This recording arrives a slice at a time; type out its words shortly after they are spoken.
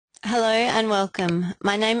Hello and welcome.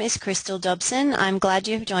 My name is Crystal Dobson. I'm glad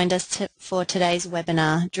you've joined us for today's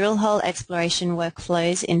webinar, Drill Hole Exploration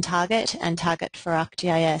Workflows in Target and Target for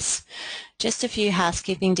ArcGIS. Just a few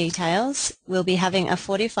housekeeping details. We'll be having a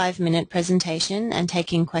 45-minute presentation and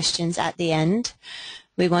taking questions at the end.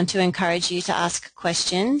 We want to encourage you to ask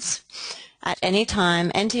questions. At any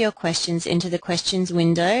time, enter your questions into the questions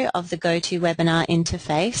window of the GoToWebinar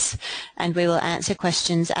interface, and we will answer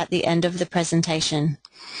questions at the end of the presentation.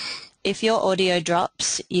 If your audio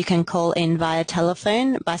drops, you can call in via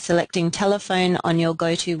telephone by selecting telephone on your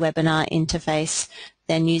GoToWebinar interface,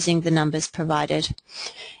 then using the numbers provided.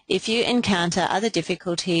 If you encounter other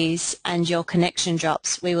difficulties and your connection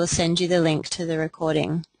drops, we will send you the link to the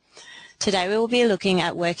recording. Today we will be looking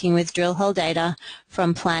at working with drill hole data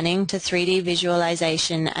from planning to 3D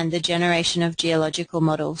visualization and the generation of geological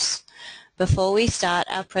models. Before we start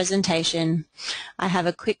our presentation, I have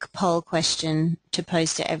a quick poll question to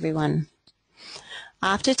pose to everyone.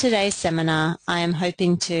 After today's seminar, I am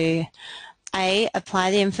hoping to A.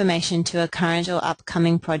 Apply the information to a current or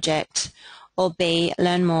upcoming project, or B.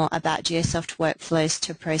 Learn more about Geosoft workflows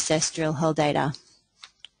to process drill hole data.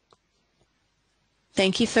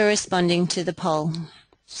 Thank you for responding to the poll.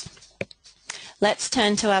 Let's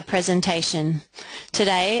turn to our presentation.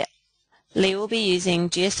 Today, Lee will be using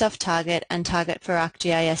Geosoft Target and Target for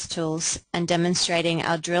ArcGIS tools and demonstrating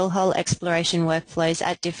our drill hole exploration workflows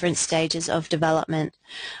at different stages of development.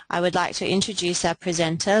 I would like to introduce our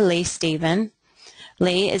presenter, Lee Stephen.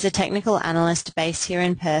 Lee is a technical analyst based here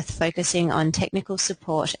in Perth, focusing on technical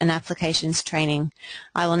support and applications training.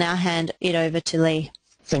 I will now hand it over to Lee.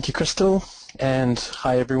 Thank you, Crystal, and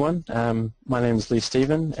hi everyone. My name is Lee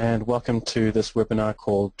Stephen, and welcome to this webinar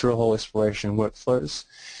called Drill Hole Exploration Workflows,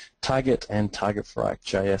 Target and Target for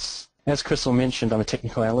ArcGIS. As Crystal mentioned, I'm a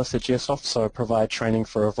technical analyst at Geosoft, so I provide training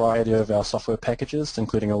for a variety of our software packages,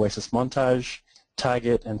 including Oasis Montage,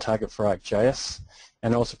 Target and Target for ArcGIS,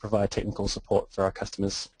 and also provide technical support for our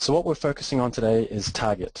customers. So what we're focusing on today is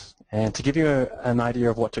Target, and to give you an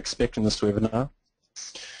idea of what to expect in this webinar,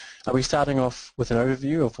 I'll be starting off with an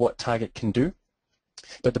overview of what Target can do,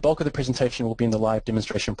 but the bulk of the presentation will be in the live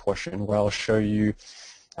demonstration portion, where I'll show you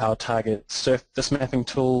our Target surface mapping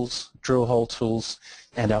tools, drill hole tools,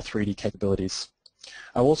 and our 3D capabilities.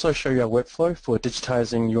 I'll also show you our workflow for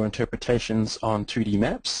digitizing your interpretations on 2D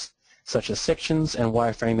maps, such as sections, and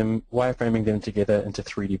wireframing them together into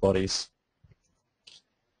 3D bodies.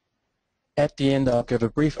 At the end, I'll give a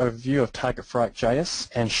brief overview of Target for ArcGIS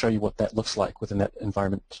and show you what that looks like within that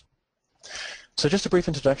environment. So just a brief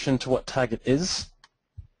introduction to what Target is.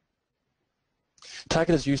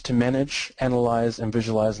 Target is used to manage, analyze, and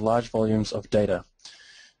visualize large volumes of data.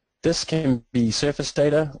 This can be surface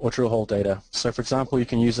data or drill hole data. So for example, you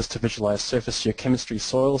can use this to visualize surface geochemistry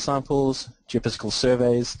soil samples, geophysical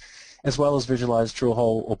surveys, as well as visualize drill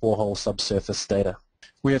hole or borehole subsurface data.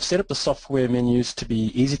 We have set up the software menus to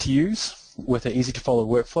be easy to use with an easy to follow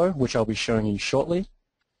workflow, which I'll be showing you shortly.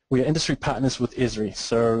 We are industry partners with Esri,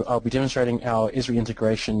 so I'll be demonstrating our Esri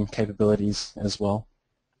integration capabilities as well.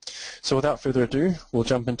 So without further ado, we'll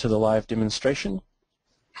jump into the live demonstration.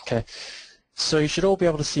 Okay, so you should all be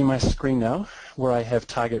able to see my screen now, where I have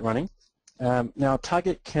Target running. Now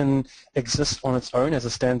Target can exist on its own as a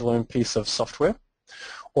standalone piece of software,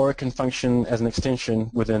 or it can function as an extension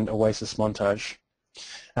within Oasis Montage.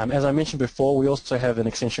 As I mentioned before, we also have an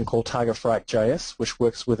extension called Target for ArcGIS, which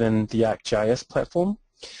works within the ArcGIS platform.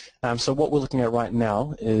 So what we're looking at right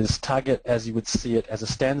now is Target as you would see it as a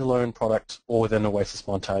standalone product or within Oasis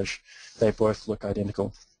Montage. They both look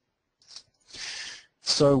identical.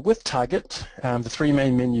 So with Target, the three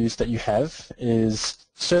main menus that you have is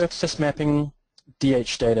surface mapping,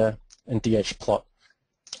 DH data, and DH plot.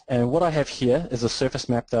 And what I have here is a surface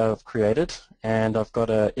map that I've created, and I've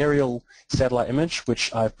got an aerial satellite image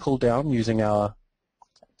which I've pulled down using our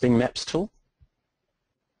Bing Maps tool.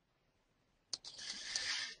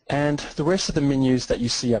 And the rest of the menus that you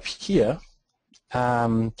see up here,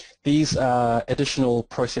 these are additional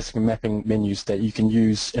processing and mapping menus that you can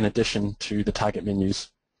use in addition to the Target menus.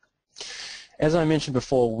 As I mentioned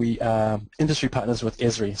before, we are industry partners with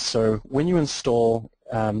Esri, so when you install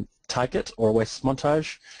Target or Oasis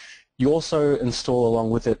Montage, you also install along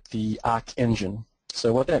with it the Arc engine.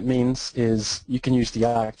 So what that means is you can use the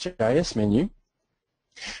ArcGIS menu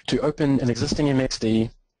to open an existing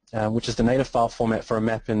MXD, which is the native file format for a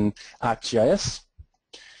map in ArcGIS.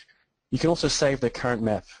 You can also save the current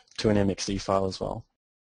map to an MXD file as well.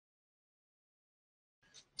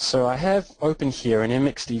 So I have open here an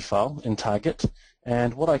MXD file in Target,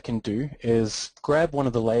 and what I can do is grab one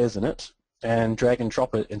of the layers in it and drag and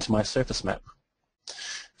drop it into my surface map.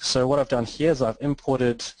 So what I've done here is I've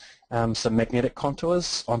imported some magnetic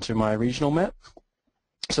contours onto my regional map.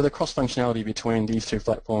 So the cross-functionality between these two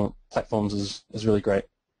platforms is really great.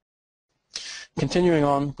 Continuing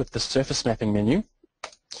on with the surface mapping menu.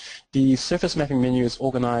 The surface mapping menu is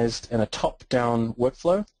organized in a top-down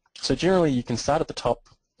workflow. So generally you can start at the top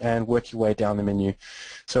and work your way down the menu.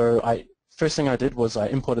 So first thing I did was I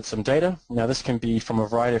imported some data. Now this can be from a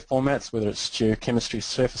variety of formats, whether it's geochemistry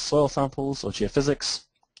surface soil samples or geophysics.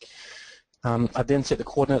 I then set the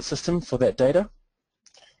coordinate system for that data.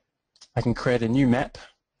 I can create a new map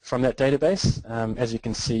from that database, as you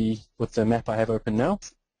can see with the map I have open now.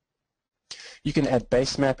 You can add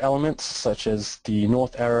base map elements such as the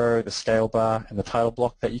north arrow, the scale bar, and the title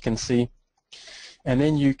block that you can see. And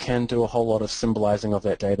then you can do a whole lot of symbolizing of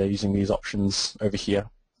that data using these options over here.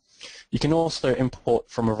 You can also import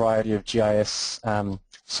from a variety of GIS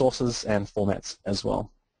sources and formats as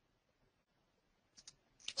well.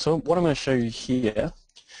 So what I'm going to show you here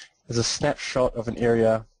is a snapshot of an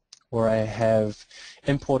area where I have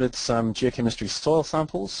imported some geochemistry soil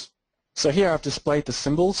samples. So here I've displayed the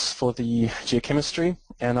symbols for the geochemistry,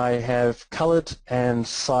 and I have colored and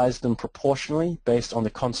sized them proportionally based on the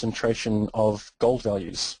concentration of gold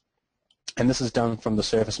values. And this is done from the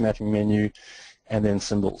surface mapping menu and then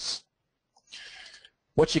symbols.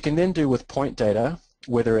 What you can then do with point data,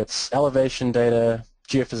 whether it's elevation data,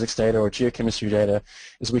 geophysics data, or geochemistry data,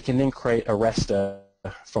 is we can then create a raster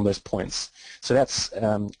from those points. So that's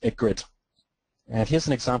a grid. And here's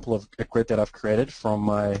an example of a grid that I've created from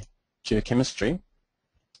my geochemistry.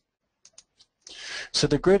 So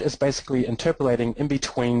the grid is basically interpolating in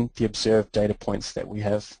between the observed data points that we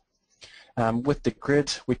have. With the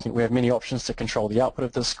grid, we have many options to control the output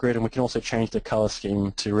of this grid, and we can also change the color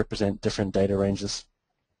scheme to represent different data ranges.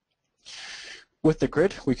 With the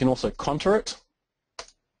grid, we can also contour it.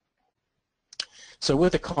 So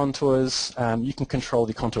with the contours, you can control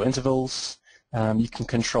the contour intervals, you can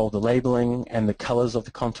control the labeling and the colors of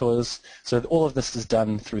the contours. So all of this is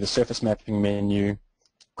done through the surface mapping menu,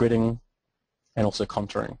 gridding, and also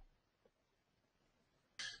contouring.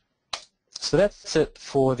 So that's it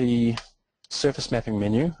for the surface mapping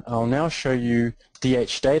menu. I'll now show you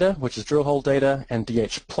DH data, which is drill hole data, and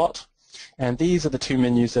DH plot. And these are the two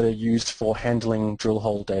menus that are used for handling drill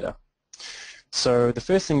hole data. So the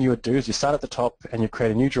first thing you would do is you start at the top and you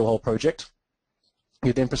create a new drill hole project.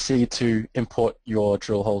 You then proceed to import your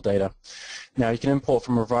drill hole data. Now you can import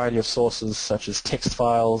from a variety of sources such as text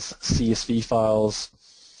files, CSV files,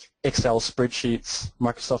 Excel spreadsheets,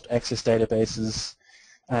 Microsoft Access databases,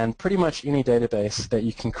 and pretty much any database that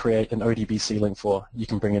you can create an ODBC link for, you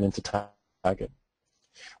can bring it into Target.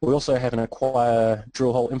 We also have an acquire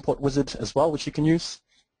drill hole import wizard as well, which you can use,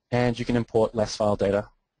 and you can import LAS file data.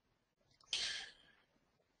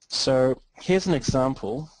 So here's an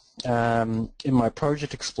example. In my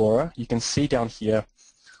Project Explorer, you can see down here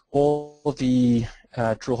all of the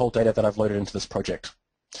drill hole data that I've loaded into this project.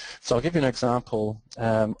 So I'll give you an example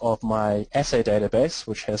of my assay database,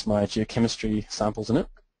 which has my geochemistry samples in it.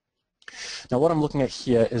 Now what I'm looking at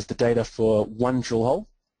here is the data for one drill hole,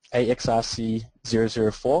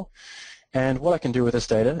 AXRC004, and what I can do with this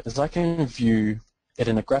data is I can view it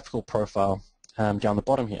in a graphical profile down the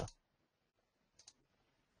bottom here.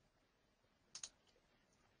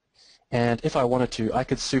 And if I wanted to, I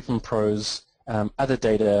could superimpose other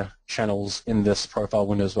data channels in this profile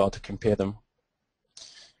window as well to compare them.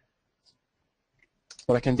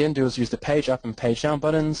 What I can then do is use the page up and page down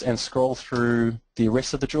buttons and scroll through the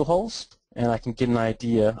rest of the drill holes, and I can get an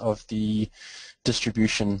idea of the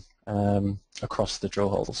distribution across the drill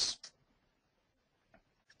holes.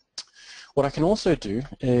 What I can also do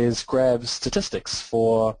is grab statistics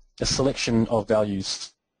for a selection of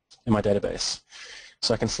values in my database.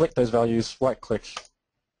 So I can select those values, right-click,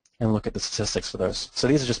 and look at the statistics for those. So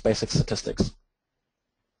these are just basic statistics.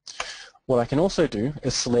 What I can also do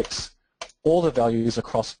is select all the values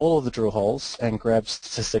across all of the drill holes and grab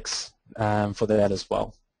statistics for that as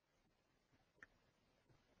well.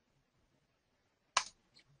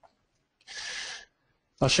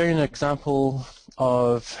 I'll show you an example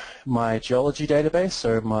of my geology database,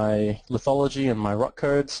 so my lithology and my rock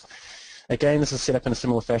codes. Again, this is set up in a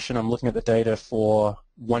similar fashion. I'm looking at the data for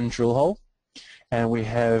one drill hole, and we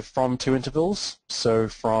have from two intervals. So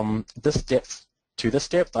from this depth to this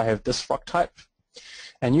depth, I have this rock type.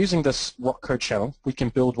 And using this rock code channel, we can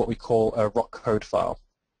build what we call a rock code file.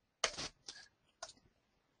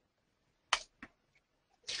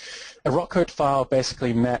 A rock code file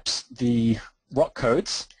basically maps the rock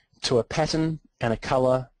codes to a pattern and a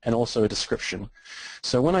color and also a description.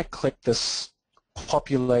 So when I click this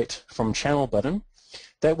populate from channel button,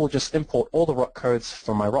 that will just import all the rock codes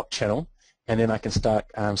from my rock channel, and then I can start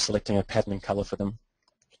selecting a pattern and color for them.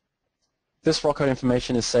 This rock code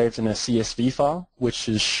information is saved in a CSV file, which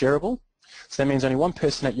is shareable. So that means only one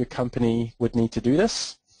person at your company would need to do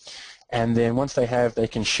this. And then once they have, they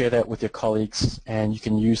can share that with your colleagues, and you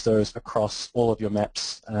can use those across all of your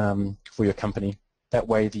maps for your company. That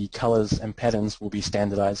way the colors and patterns will be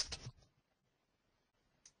standardized.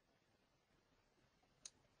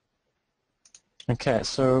 Okay,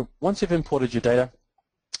 so once you've imported your data,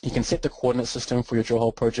 you can set the coordinate system for your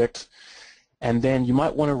Drillhole project, and then you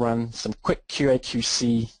might want to run some quick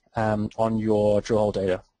QA/QC on your Drillhole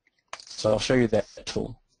data. So I'll show you that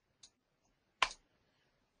tool.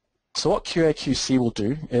 So what QA/QC will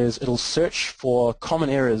do is it'll search for common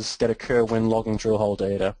errors that occur when logging Drillhole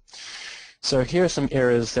data. So here are some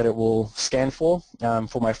errors that it will scan for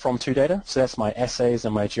my from-to data. So that's my assays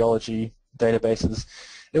and my geology databases.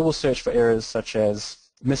 It will search for errors such as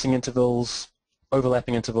missing intervals,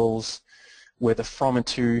 overlapping intervals, where the from and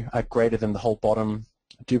to are greater than the whole bottom,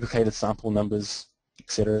 duplicated sample numbers,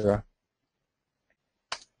 etc.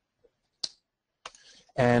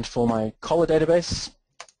 And for my collar database,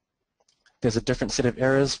 there's a different set of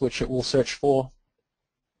errors which it will search for.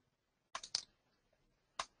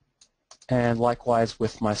 And likewise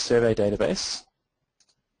with my survey database,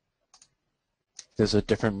 there's a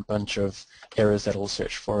different bunch of errors that it will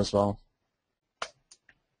search for as well.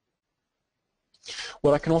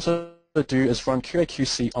 What I can also do is run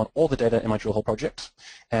QA/QC on all the data in my Drillhole project,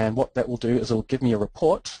 and what that will do is it will give me a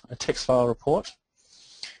report, a text file report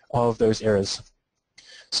of those errors.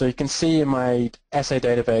 So you can see in my assay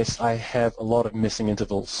database I have a lot of missing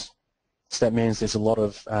intervals. So that means there's a lot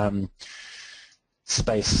of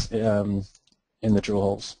space in the drill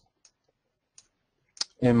holes.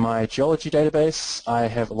 In my geology database I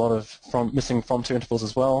have a lot of missing from-to intervals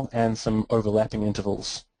as well, and some overlapping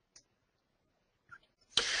intervals.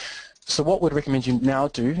 So what we'd recommend you now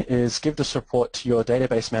do is give this report to your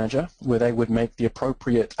database manager, where they would make the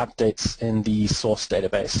appropriate updates in the source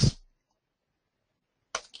database.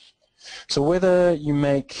 So whether you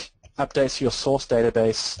make updates to your source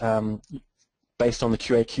database based on the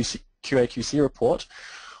QA/QC report,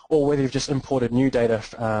 or whether you've just imported new data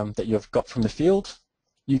that you've got from the field,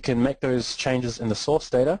 you can make those changes in the source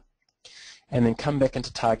data and then come back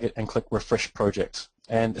into Target and click Refresh Project.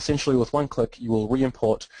 And essentially with one click you will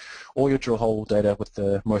re-import all your drill hole data with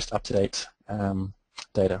the most up-to-date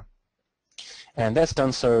data. And that's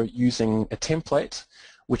done so using a template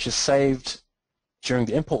which is saved during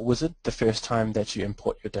the import wizard the first time that you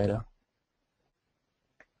import your data.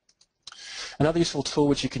 Another useful tool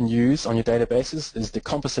which you can use on your databases is the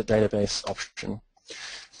composite database option.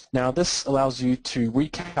 Now this allows you to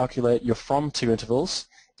recalculate your from-to intervals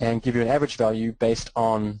and give you an average value based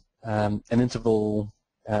on an interval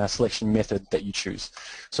selection method that you choose.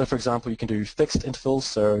 So for example, you can do fixed intervals,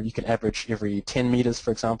 so you can average every 10 meters,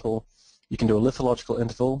 for example. You can do a lithological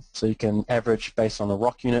interval, so you can average based on a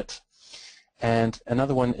rock unit. And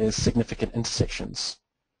another one is significant intersections.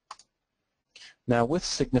 Now with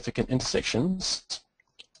significant intersections,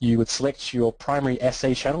 you would select your primary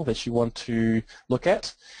assay channel that you want to look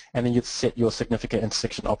at, and then you'd set your significant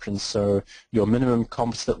intersection options, so your minimum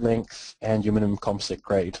composite length and your minimum composite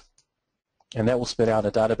grade. And that will spit out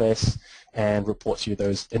a database and report to you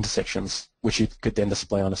those intersections, which you could then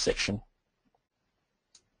display on a section.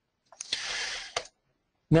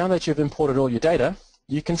 Now that you've imported all your data,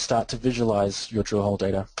 you can start to visualize your drill hole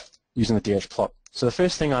data using the DHplot. So the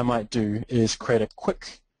first thing I might do is create a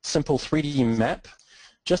quick, simple 3D map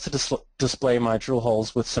just to display my drill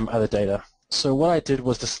holes with some other data. So what I did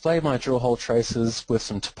was display my drill hole traces with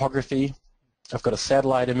some topography. I've got a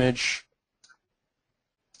satellite image,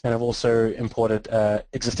 and I've also imported an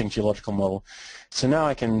existing geological model. So now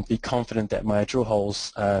I can be confident that my drill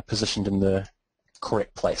holes are positioned in the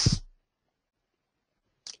correct place.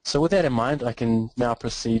 So with that in mind, I can now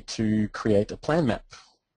proceed to create a plan map.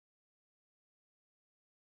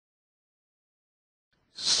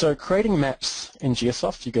 So creating maps in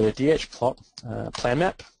Geosoft, you go to DHplot, plan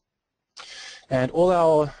map, and all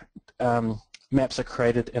our maps are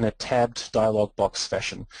created in a tabbed dialog box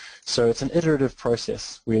fashion. So it's an iterative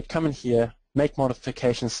process. We'd come in here, make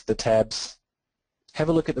modifications to the tabs, have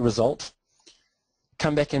a look at the result,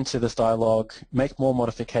 come back into this dialog, make more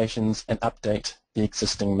modifications, and update the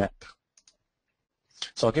existing map.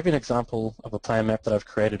 So I'll give you an example of a plan map that I've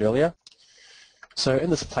created earlier. So in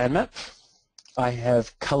this plan map, I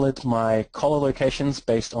have colored my collar locations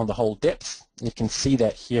based on the hole depth. You can see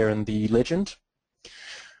that here in the legend.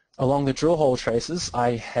 Along the drill hole traces,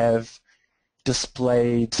 I have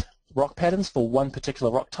displayed rock patterns for one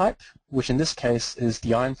particular rock type, which in this case is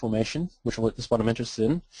the iron formation, which is what I'm interested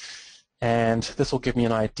in. And this will give me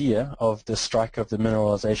an idea of the strike of the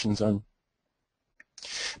mineralization zone.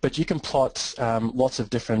 But you can plot lots of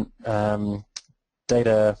different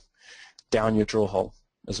data down your drill hole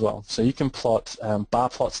as well. So you can plot bar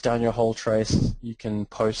plots down your hole trace. You can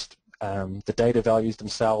post the data values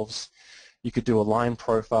themselves. You could do a line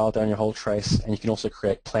profile down your hole trace, and you can also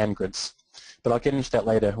create plan grids. But I'll get into that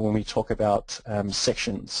later when we talk about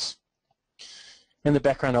sections. In the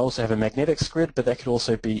background I also have a magnetics grid, but that could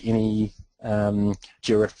also be any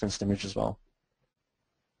georeferenced image as well.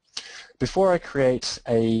 Before I create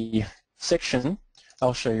a section,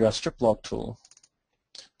 I'll show you our strip log tool.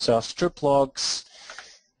 So our strip logs,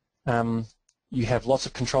 you have lots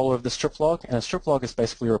of control over the strip log, and a strip log is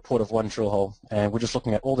basically a report of one drill hole, and we're just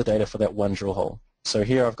looking at all the data for that one drill hole. So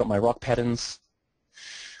here I've got my rock patterns,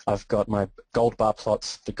 I've got my gold bar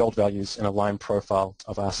plots, the gold values, and a line profile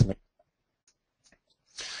of arsenic.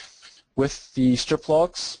 With the strip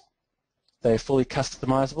logs, they're fully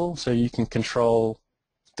customizable, so you can control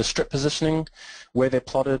the strip positioning, where they're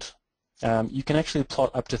plotted. You can actually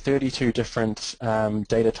plot up to 32 different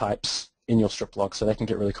data types in your strip log, so they can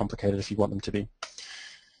get really complicated if you want them to be.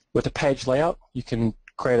 With the page layout, you can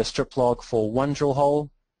create a strip log for one drill hole,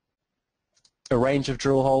 a range of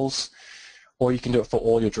drill holes, or you can do it for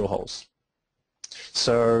all your drill holes.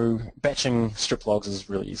 So batching strip logs is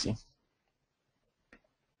really easy.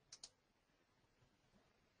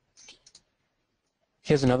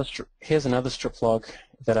 Here's another strip log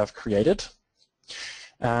that I've created.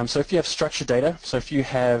 So if you have structured data, so if you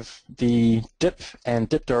have the dip and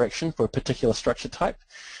dip direction for a particular structure type,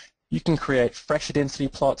 you can create fracture density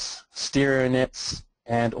plots, stereo nets,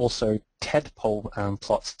 and also tadpole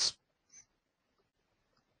plots.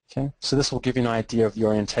 Okay, so this will give you an idea of the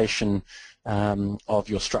orientation of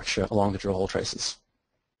your structure along the drill hole traces.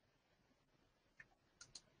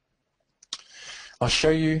 I'll show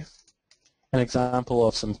you an example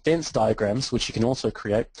of some fence diagrams, which you can also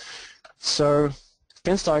create. So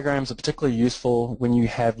fence diagrams are particularly useful when you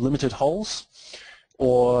have limited holes,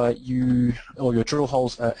 or your drill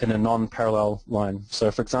holes are in a non-parallel line.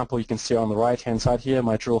 So for example, you can see on the right-hand side here,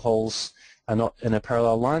 my drill holes are not in a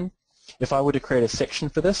parallel line. If I were to create a section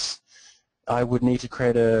for this, I would need to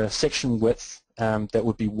create a section width that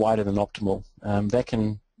would be wider than optimal.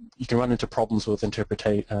 You can run into problems with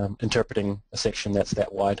interpreting a section that's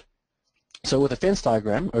that wide. So with a fence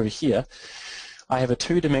diagram over here, I have a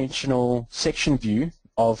two-dimensional section view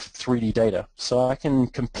of 3D data. So I can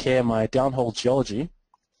compare my downhole geology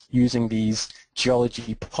using these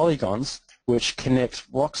geology polygons, which connect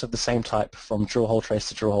rocks of the same type from drill hole trace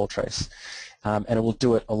to drill hole trace. And it will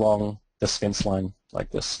do it along this fence line like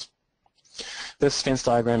this. This fence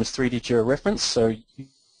diagram is 3D georeference, so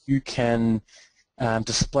you can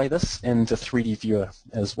display this in the 3D viewer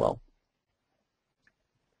as well.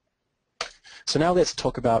 So now let's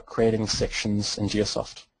talk about creating sections in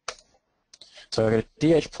Geosoft. So I've got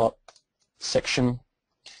a DH plot section,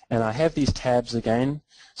 and I have these tabs again.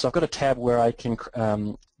 So I've got a tab where I can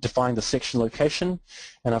define the section location,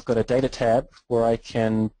 and I've got a data tab where I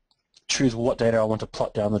can choose what data I want to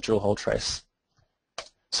plot down the drill hole trace.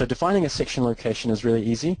 So defining a section location is really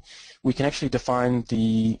easy. We can actually define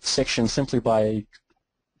the section simply by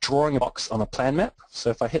drawing a box on a plan map. So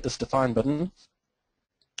if I hit this define button,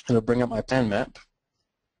 it'll bring up my plan map,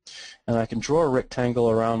 and I can draw a rectangle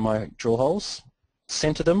around my drill holes,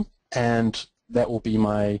 center them, and that will be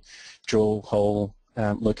my drill hole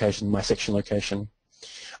location, my section location.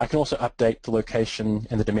 I can also update the location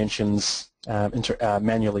and the dimensions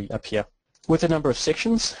manually up here. With a number of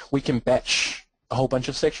sections, we can batch a whole bunch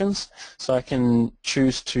of sections. So I can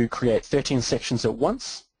choose to create 13 sections at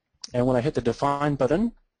once, and when I hit the define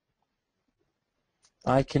button,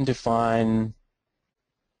 I can define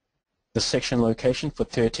the section location for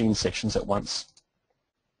 13 sections at once.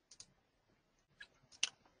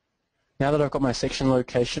 Now that I've got my section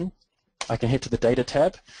location, I can head to the data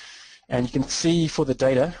tab, and you can see for the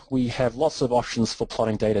data we have lots of options for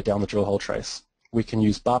plotting data down the drill hole trace. We can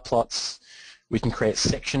use bar plots, we can create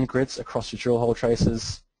section grids across your drill hole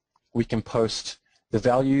traces, we can post the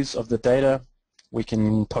values of the data, we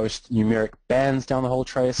can post numeric bands down the hole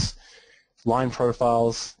trace, line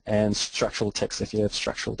profiles, and structural text if you have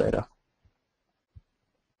structural data.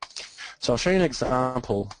 So I'll show you an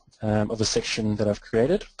example of a section that I've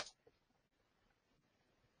created.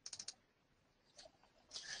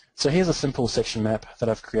 So here's a simple section map that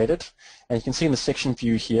I've created, and you can see in the section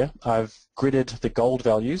view here I've gridded the gold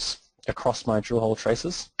values across my drill hole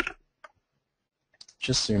traces.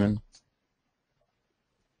 Just zoom in.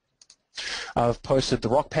 I've posted the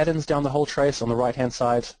rock patterns down the whole trace on the right-hand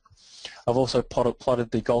side. I've also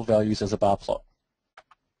plotted the gold values as a bar plot.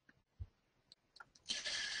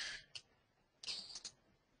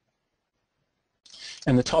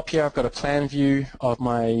 In the top here, I've got a plan view of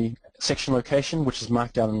my section location, which is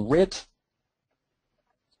marked down in red.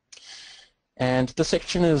 And this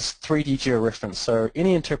section is 3D georeference, so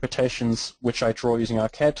any interpretations which I draw using our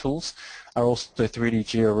CAD tools are also 3D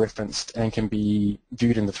georeferenced and can be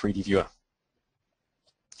viewed in the 3D viewer.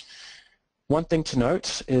 One thing to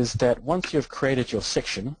note is that once you've created your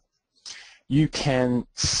section, you can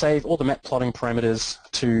save all the map plotting parameters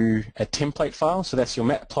to a template file. So that's your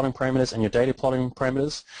map plotting parameters and your data plotting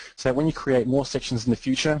parameters. So that when you create more sections in the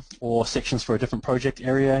future or sections for a different project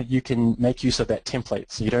area, you can make use of that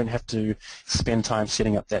template. So you don't have to spend time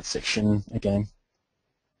setting up that section again.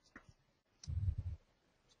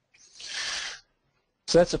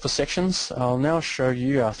 So that's it for sections. I'll now show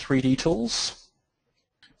you our 3D tools.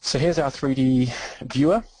 So here's our 3D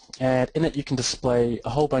viewer. And in it you can display a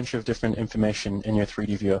whole bunch of different information in your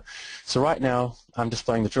 3D viewer. So right now I'm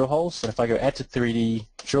displaying the drill holes. So if I go add to 3D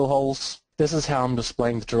drill holes, this is how I'm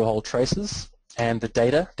displaying the drill hole traces and the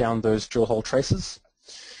data down those drill hole traces.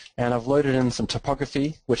 And I've loaded in some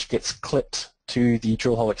topography which gets clipped to the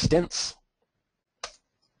drill hole extents.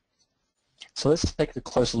 So let's take a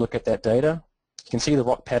closer look at that data. You can see the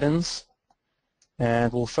rock patterns,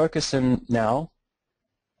 and we'll focus in now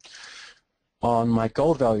on my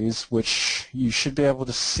gold values, which you should be able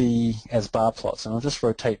to see as bar plots. And I'll just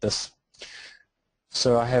rotate this.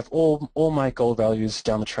 So I have all my gold values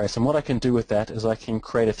down the trace, and what I can do with that is I can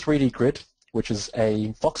create a 3D grid, which is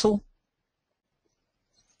a voxel.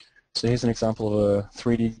 So here's an example of a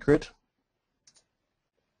 3D grid.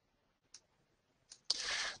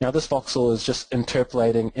 Now this voxel is just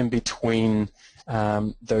interpolating in between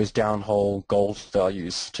those downhole gold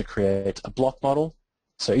values to create a block model.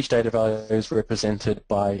 So each data value is represented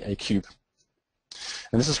by a cube.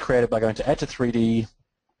 And this is created by going to add to 3D,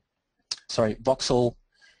 voxel,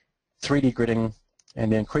 3D gridding,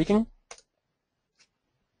 and then creaking.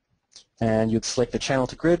 And you'd select the channel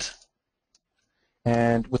to grid.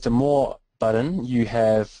 And with the more button, you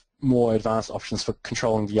have more advanced options for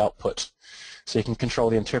controlling the output. So you can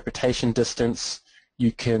control the interpretation distance.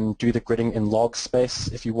 You can do the gridding in log space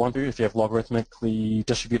if you want to, if you have logarithmically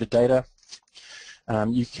distributed data.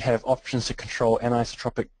 You have options to control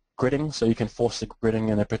anisotropic gridding, so you can force the gridding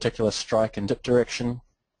in a particular strike and dip direction.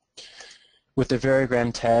 With the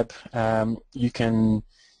variogram tab, you can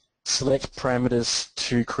select parameters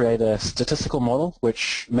to create a statistical model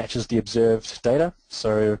which matches the observed data.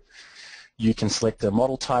 So you can select the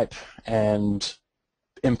model type and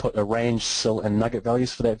input a range, sill, and nugget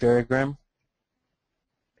values for that variogram.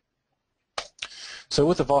 So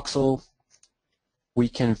with the voxel, we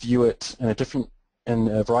can view it in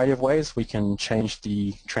a variety of ways. We can change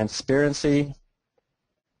the transparency.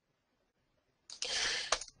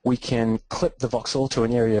 We can clip the voxel to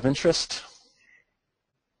an area of interest.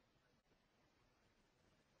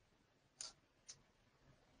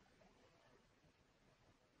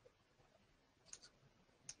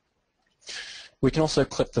 We can also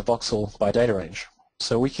clip the voxel by data range.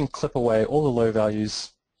 So we can clip away all the low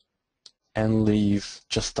values and leave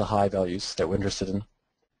just the high values that we're interested in.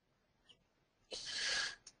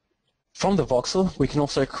 From the voxel, we can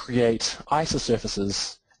also create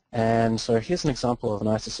isosurfaces. And so here's an example of an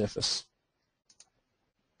isosurface.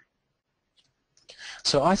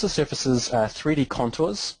 So isosurfaces are 3D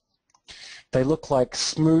contours. They look like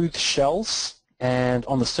smooth shells, and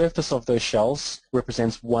on the surface of those shells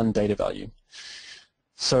represents one data value.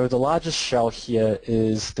 So the largest shell here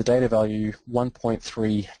is the data value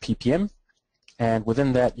 1.3 ppm, and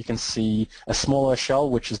within that you can see a smaller shell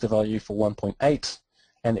which is the value for 1.8,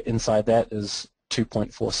 and inside that is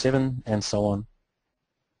 2.47, and so on.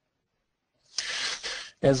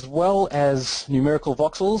 As well as numerical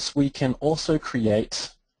voxels, we can also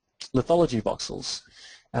create lithology voxels.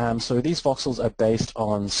 So these voxels are based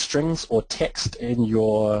on strings or text in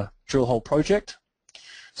your drill hole project.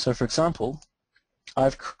 So for example,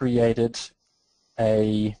 I've created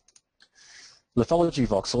a lithology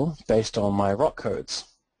voxel based on my rock codes.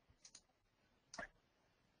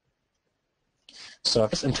 So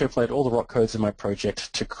I've just interpolated all the rock codes in my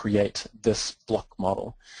project to create this block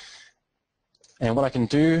model. And what I can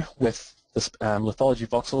do with this lithology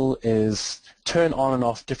voxel is turn on and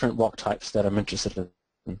off different rock types that I'm interested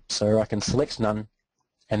in. So I can select none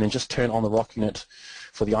and then just turn on the rock unit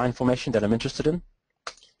for the iron formation that I'm interested in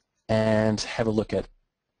and have a look at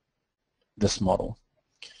this model.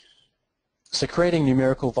 So creating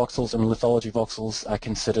numerical voxels and lithology voxels are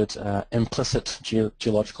considered implicit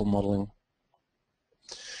geological modeling.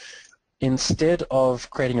 instead of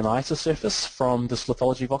creating an isosurface from this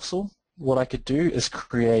lithology voxel, what I could do is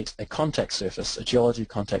create a contact surface, a geology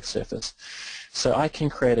contact surface. So I can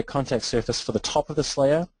create a contact surface for the top of this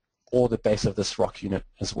layer or the base of this rock unit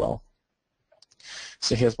as well.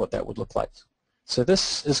 So here's what that would look like. So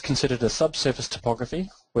this is considered a subsurface topography,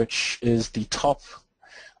 which is the top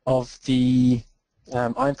of the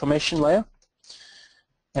iron formation layer.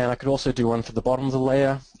 And I could also do one for the bottom of the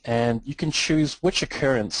layer, and you can choose which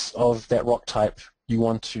occurrence of that rock type you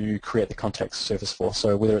want to create the contact surface for.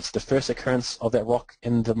 So whether it's the first occurrence of that rock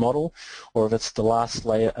in the model, or if it's the last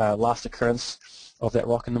layer, last occurrence of that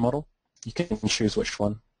rock in the model, you can choose which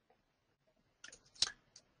one.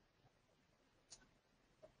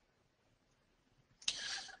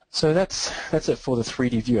 So that's it for the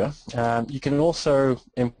 3D viewer. You can also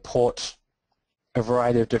import a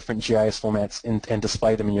variety of different GIS formats and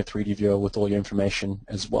display them in your 3D viewer with all your information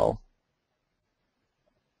as well.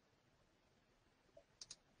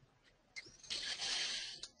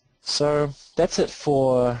 So that's it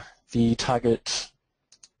for the target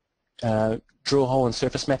drill hole and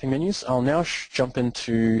surface mapping menus. I'll now jump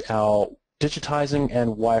into our digitizing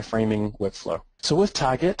and wireframing workflow. So with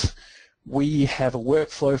target, we have a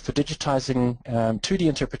workflow for digitizing 2D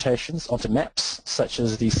interpretations onto maps, such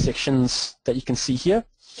as these sections that you can see here.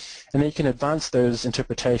 And then you can advance those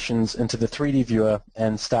interpretations into the 3D viewer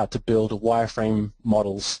and start to build wireframe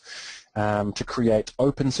models to create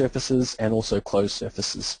open surfaces and also closed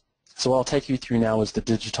surfaces. So what I'll take you through now is the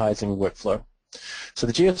digitizing workflow. So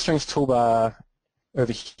the GeoStrings toolbar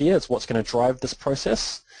over here is what's going to drive this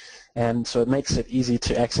process. And so it makes it easy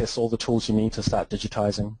to access all the tools you need to start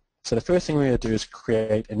digitizing. So the first thing we're going to do is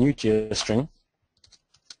create a new geostring,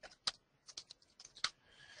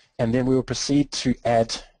 and then we will proceed to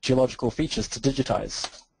add geological features to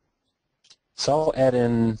digitize. So I'll add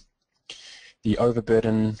in the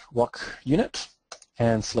overburden rock unit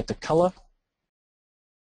and select a color.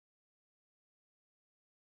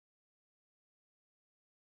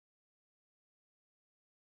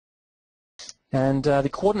 And the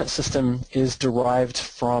coordinate system is derived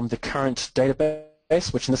from the current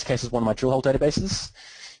database, which in this case is one of my drill hole databases,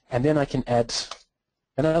 and then I can add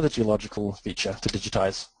another geological feature to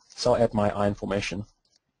digitize. So I'll add my iron formation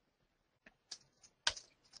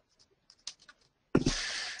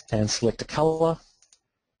and select a color,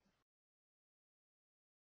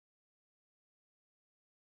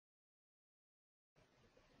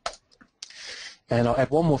 and I'll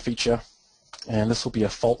add one more feature, and this will be a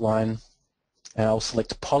fault line, and I'll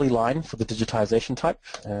select a polyline for the digitization type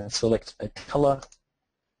and select a color.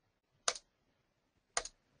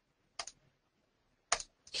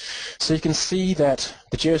 So you can see that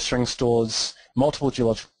the GeoString stores multiple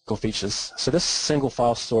geological features. So this single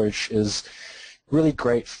file storage is really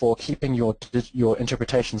great for keeping your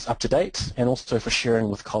interpretations up to date and also for sharing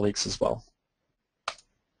with colleagues as well.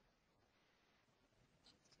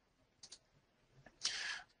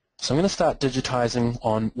 So I'm going to start digitizing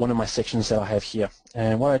on one of my sections that I have here.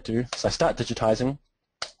 And what I do is I start digitizing,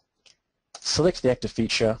 select the active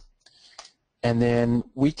feature, and then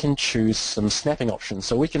we can choose some snapping options.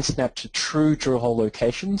 So we can snap to true drill hole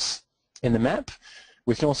locations in the map.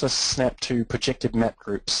 We can also snap to projected map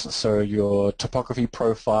groups, so your topography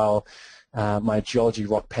profile, my geology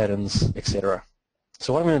rock patterns, etc.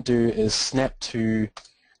 So what I'm going to do is snap to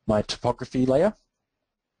my topography layer.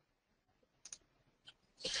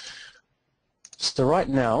 So right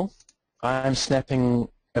now, I'm snapping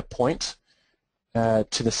a point to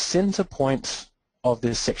the center point of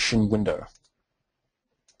this section window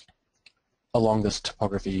along this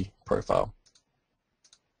topography profile.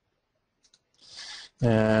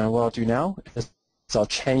 And what I'll do now is I'll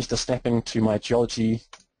change the snapping to my geology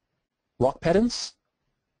rock patterns.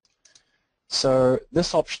 So this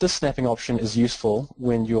snapping option is useful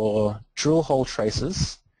when your drill hole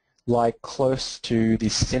traces lie close to the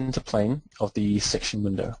center plane of the section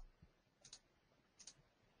window.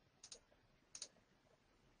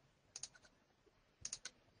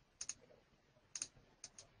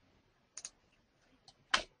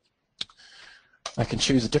 I can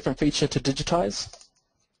choose a different feature to digitize.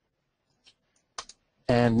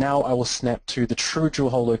 And now I will snap to the true drill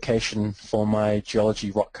hole location for my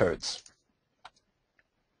geology rock codes.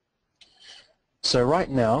 So right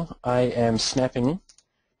now I am snapping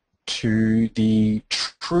to the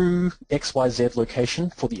true XYZ location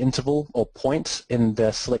for the interval or point in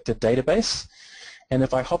the selected database. And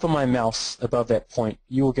if I hover my mouse above that point,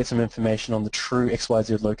 you will get some information on the true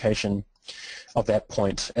XYZ location of that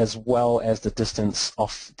point, as well as the distance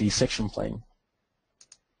off the section plane.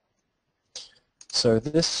 So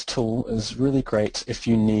this tool is really great if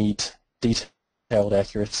you need detailed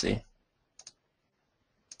accuracy.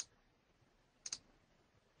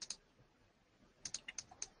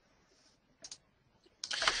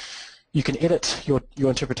 You can edit your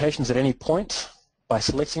interpretations at any point by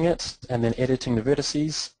selecting it and then editing the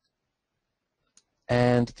vertices.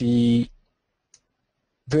 And the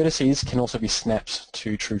vertices can also be snapped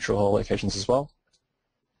to true drill-hole locations as well.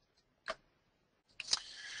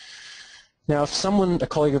 Now, if a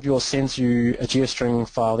colleague of yours, sends you a geostring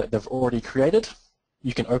file that they've already created,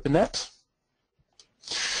 you can open that.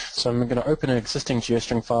 So I'm going to open an existing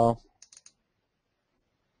geostring file,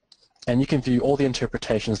 and you can view all the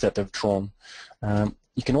interpretations that they've drawn.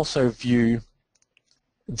 You can also view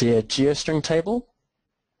their geostring table,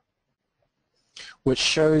 which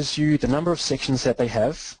shows you the number of sections that they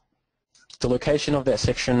have, the location of that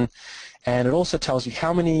section, and it also tells you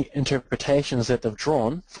how many interpretations that they've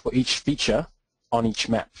drawn for each feature on each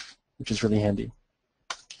map, which is really handy.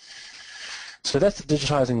 So that's the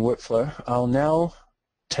digitizing workflow. I'll now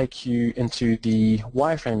take you into the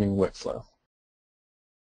wireframing workflow.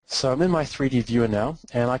 So I'm in my 3D viewer now,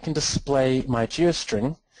 and I can display my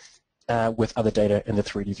geostring with other data in the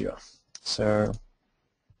 3D viewer. So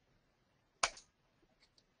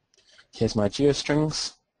here's my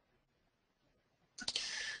geostrings.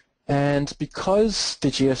 And because the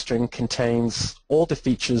geostring contains all the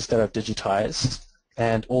features that I've digitized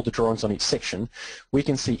and all the drawings on each section, we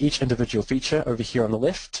can see each individual feature over here on the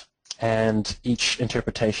left and each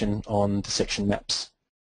interpretation on the section maps.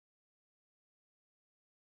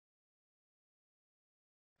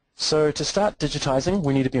 So to start digitizing,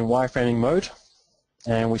 we need to be in wireframing mode,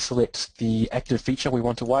 and we select the active feature we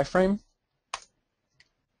want to wireframe,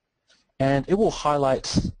 and it will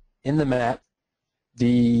highlight in the map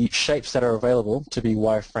the shapes that are available to be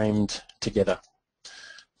wireframed together.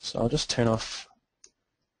 So I'll just turn off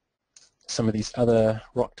some of these other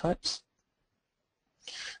rock types.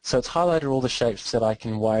 So it's highlighted all the shapes that I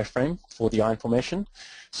can wireframe for the iron formation.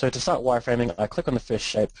 So to start wireframing, I click on the first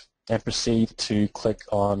shape and proceed to click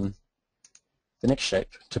on the next shape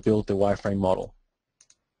to build the wireframe model.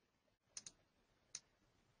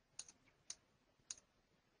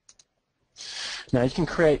 Now you can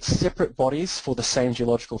create separate bodies for the same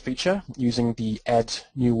geological feature using the Add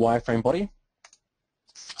New Wireframe Body.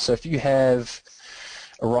 So if you have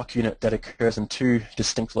a rock unit that occurs in two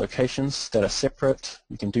distinct locations that are separate,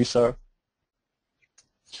 you can do so.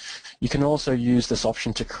 You can also use this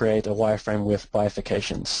option to create a wireframe with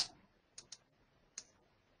bifurcations.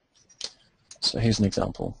 So here's an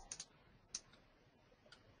example.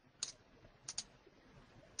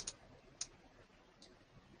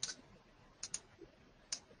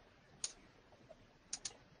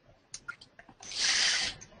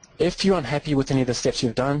 If you're unhappy with any of the steps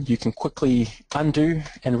you've done, you can quickly undo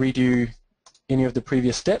and redo any of the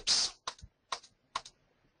previous steps.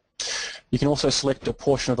 You can also select a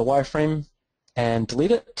portion of the wireframe and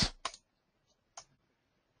delete it.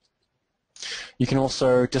 You can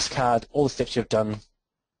also discard all the steps you've done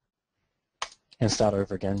and start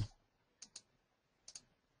over again.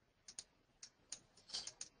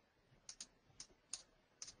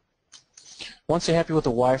 Once you're happy with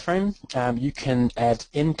the wireframe, you can add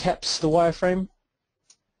end caps to the wireframe.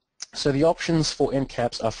 So the options for end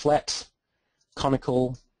caps are flat,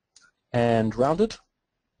 conical, and rounded.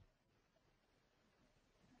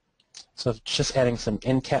 So just adding some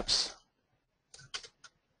end caps.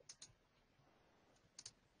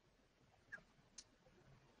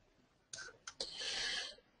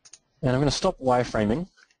 And I'm going to stop wireframing.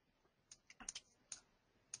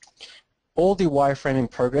 All the wireframing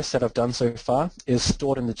progress that I've done so far is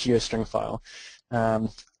stored in the geostring file.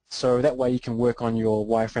 So that way you can work on your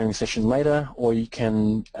wireframing session later, or you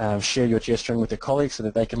can share your geostring with your colleagues so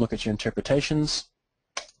that they can look at your interpretations.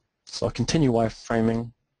 So I'll continue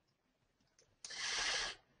wireframing.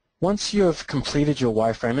 Once you have completed your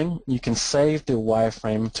wireframing, you can save the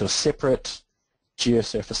wireframe to a separate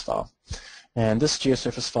geosurface file. And this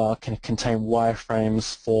geosurface file can contain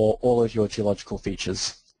wireframes for all of your geological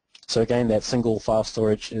features. So again, that single file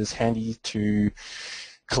storage is handy to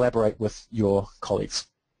collaborate with your colleagues.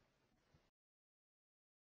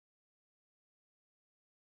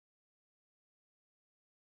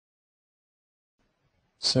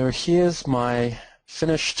 So here's my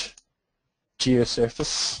finished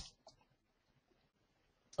geosurface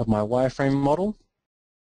of my wireframe model.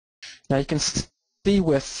 Now you can see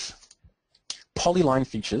with polyline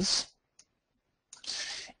features,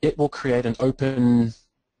 it will create an open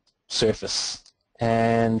surface,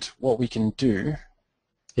 and what we can do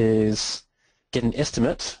is get an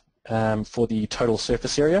estimate for the total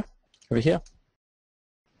surface area over here,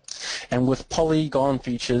 and with polygon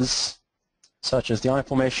features such as the iron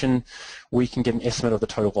formation, we can get an estimate of the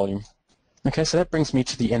total volume. Okay, so that brings me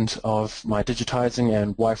to the end of my digitizing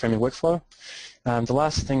and wireframing workflow. The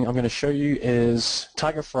last thing I'm going to show you is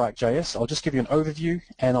Target for ArcGIS. I'll just give you an overview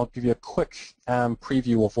and I'll give you a quick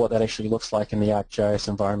preview of what that actually looks like in the ArcGIS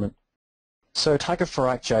environment. So Target for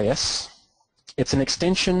ArcGIS, it's an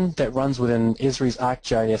extension that runs within Esri's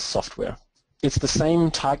ArcGIS software. It's the same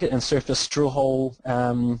target and surface drill hole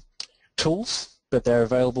tools, but they're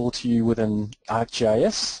available to you within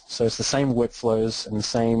ArcGIS. So it's the same workflows and the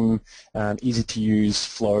same easy-to-use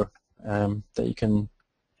flow that you can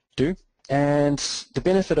do. And the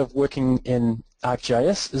benefit of working in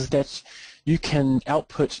ArcGIS is that you can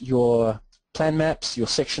output your plan maps, your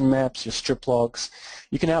section maps, your strip logs.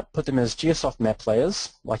 You can output them as Geosoft map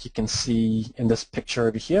layers, like you can see in this picture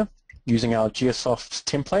over here, using our Geosoft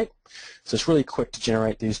template. So it's really quick to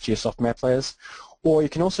generate these Geosoft map layers. Or you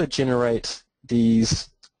can also generate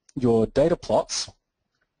your data plots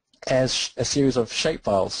as a series of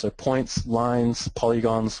shapefiles, so points, lines,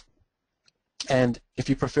 polygons. And if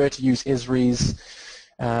you prefer to use Esri's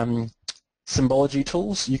symbology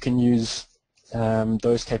tools, you can use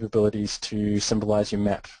those capabilities to symbolize your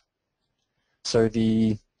map. So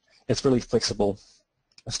it's really flexible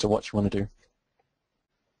as to what you want to do.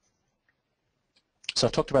 So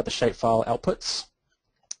I've talked about the shapefile outputs.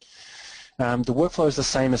 The workflow is the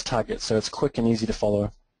same as Target, so it's quick and easy to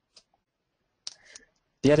follow.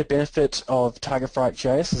 The added benefit of Target for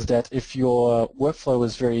ArcGIS is that if your workflow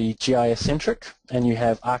is very GIS-centric and you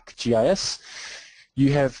have ArcGIS,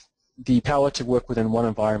 you have the power to work within one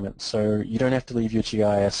environment, so you don't have to leave your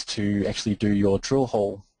GIS to actually do your drill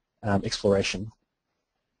hole exploration.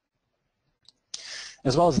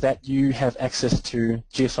 As well as that, you have access to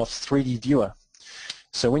Geosoft's 3D viewer.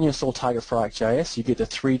 So when you install Target for ArcGIS, you get the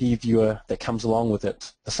 3D viewer that comes along with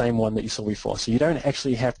it, the same one that you saw before. So you don't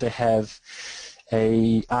actually have to have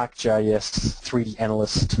a ArcGIS 3D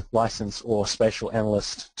analyst license or spatial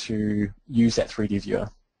analyst to use that 3D viewer.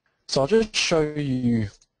 So I'll just show you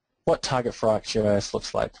what Target for ArcGIS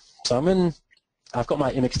looks like. So I've got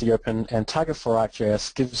my MXD open, and Target for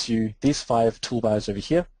ArcGIS gives you these 5 toolbars over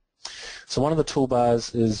here. So one of the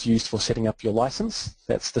toolbars is used for setting up your license.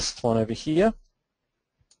 That's this one over here.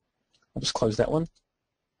 I'll just close that one.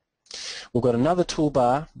 We've got another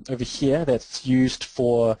toolbar over here that's used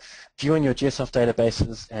for viewing your Geosoft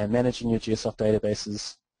databases and managing your Geosoft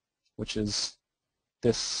databases, which is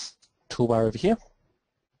this toolbar over here.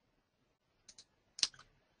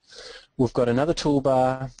 We've got another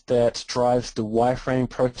toolbar that drives the wireframing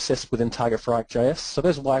process within Target for ArcGIS. So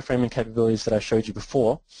those wireframing capabilities that I showed you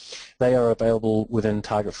before, they are available within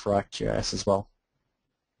Target for ArcGIS as well.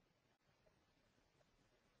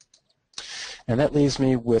 And that leaves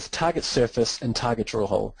me with Target Surface and Target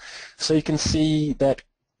Drillhole. So you can see that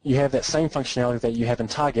you have that same functionality that you have in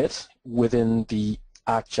Target within the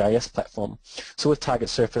ArcGIS platform. So with Target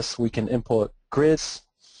Surface, we can import grids,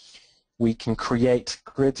 we can create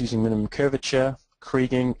grids using minimum curvature,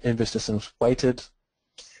 kriging, inverse distance weighted.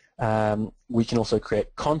 We can also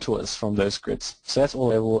create contours from those grids. So that's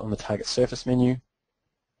all available on the Target Surface menu.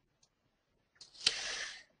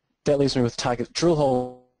 That leaves me with Target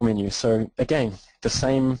Drillhole menu. So again, the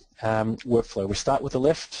same workflow. We start with the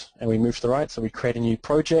left and we move to the right. So we create a new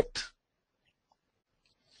project,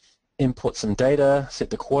 import some data, set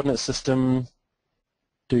the coordinate system,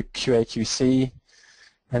 do QA/QC,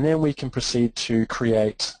 and then we can proceed to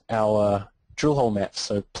create our drill hole maps.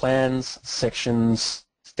 So plans, sections,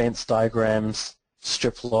 fence diagrams,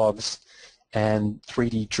 strip logs, and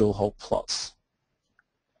 3D drill hole plots.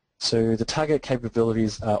 So the target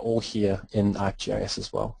capabilities are all here in ArcGIS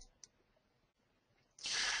as well.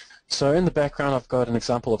 So in the background, I've got an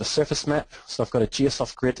example of a surface map. So I've got a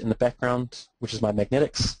Geosoft grid in the background, which is my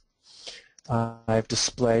magnetics. I've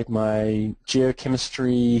displayed my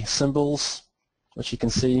geochemistry symbols, which you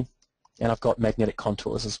can see, and I've got magnetic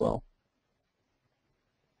contours as well.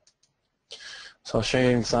 So I'll show you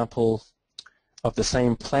an example of the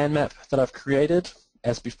same plan map that I've created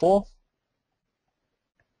as before.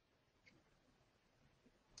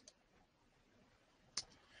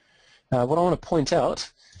 What I want to point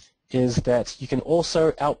out is that you can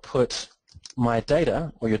also output my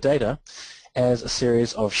data, or your data, as a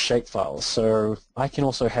series of shapefiles. So I can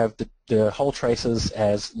also have the hole traces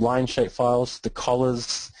as line shapefiles, the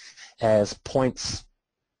collars as points,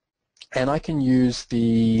 and I can use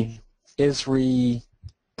the Esri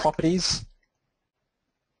properties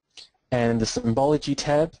and the symbology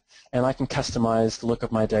tab, and I can customize the look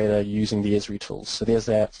of my data using the Esri tools. So there's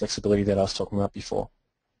that flexibility that I was talking about before.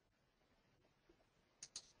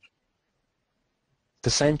 The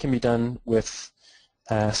same can be done with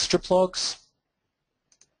strip logs.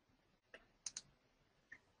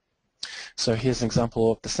 So here's an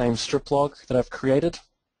example of the same strip log that I've created.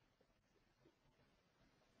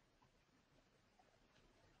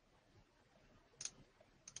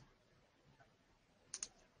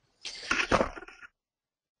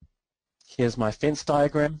 Here's my fence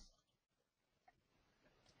diagram.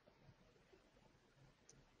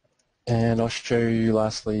 And I'll show you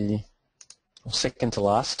lastly, or second to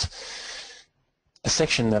last, a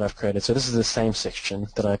section that I've created. So this is the same section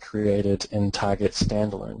that I created in Target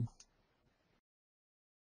standalone.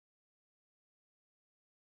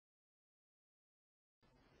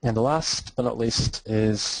 And the last but not least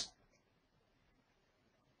is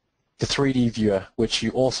the 3D viewer, which you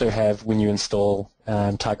also have when you install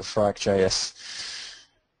Target for ArcGIS.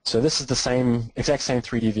 So this is the exact same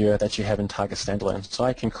 3D viewer that you have in Target standalone. So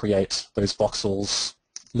I can create those voxels,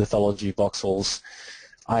 lithology voxels,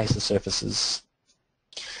 isosurfaces.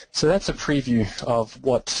 So that's a preview of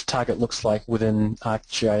what Target looks like within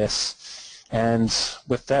ArcGIS. And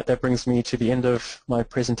with that, that brings me to the end of my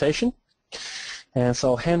presentation. And so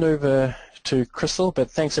I'll hand over to Crystal,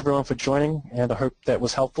 but thanks everyone for joining, and I hope that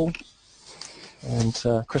was helpful. And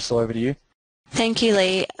Crystal, over to you. Thank you,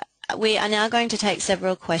 Lee. We are now going to take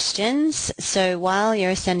several questions. So while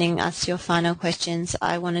you're sending us your final questions,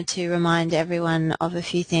 I wanted to remind everyone of a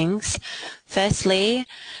few things. Firstly,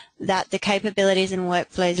 that the capabilities and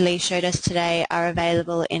workflows Lee showed us today are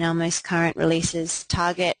available in our most current releases,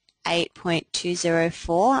 Target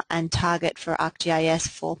 8.204 and Target for ArcGIS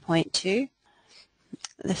 4.2.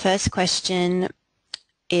 The first question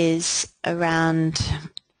is around,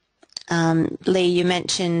 Lee, you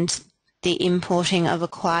mentioned the importing of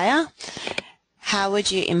Acquire. How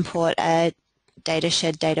would you import a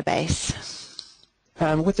datashed database?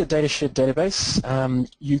 With the datashed database,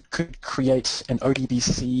 you could create an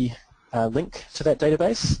ODBC link to that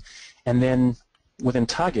database, and then within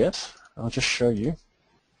Target, I'll just show you.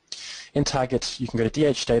 In Target, you can go to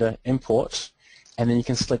DHData, import, and then you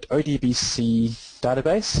can select ODBC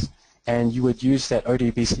database, and you would use that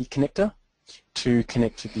ODBC connector to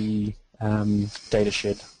connect to the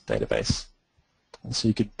datashed database. And so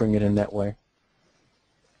you could bring it in that way.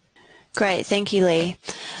 Great, thank you, Lee.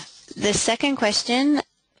 The second question,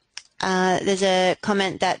 there's a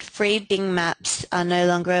comment that free Bing maps are no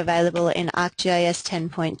longer available in ArcGIS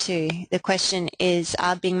 10.2. The question is,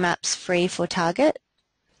 are Bing maps free for Target?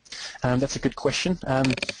 That's a good question.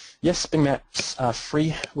 Yes, Bing maps are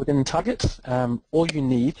free within Target. All you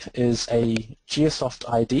need is a Geosoft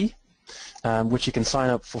ID, which you can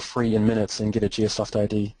sign up for free in minutes and get a Geosoft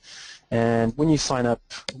ID. And when you sign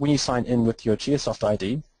in with your Geosoft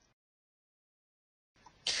ID,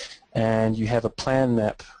 and you have a plan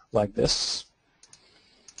map like this,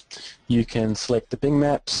 you can select the Bing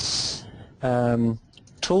Maps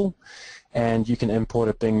tool, and you can import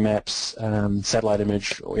a Bing Maps satellite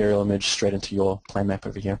image or aerial image straight into your plan map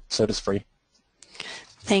over here. So it is free.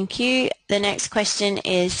 Thank you. The next question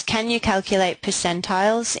is, can you calculate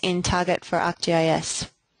percentiles in Target for ArcGIS?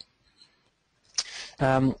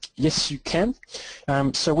 Yes, you can.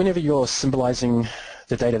 So whenever you're symbolizing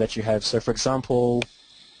the data that you have, so for example,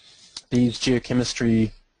 these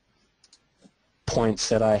geochemistry points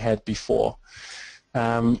that I had before,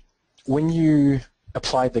 when you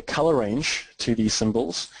apply the color range to these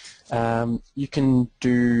symbols, you can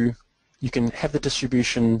have the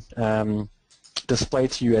distribution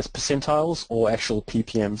displayed to you as percentiles or actual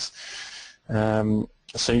ppms.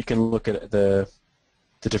 So you can look at the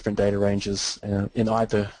different data ranges in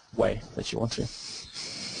either way that you want to.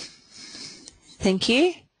 Thank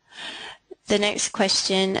you. The next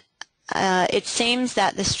question, it seems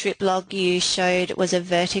that the strip log you showed was a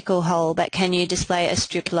vertical hole, but can you display a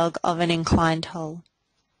strip log of an inclined hole?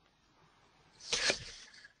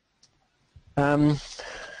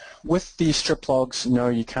 With the strip logs, no,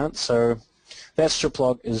 you can't. So that strip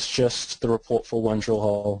log is just the report for one drill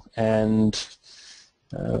hole, and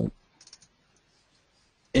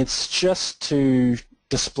it's just to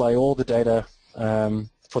display all the data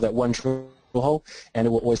for that one drill hole, and it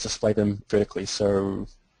will always display them vertically. So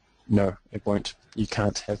no, it won't. You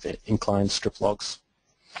can't have inclined strip logs.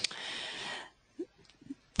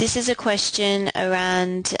 This is a question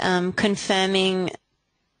around confirming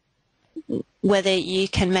whether you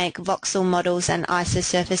can make voxel models and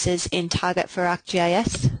isosurfaces in Target for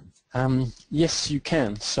ArcGIS. Yes, you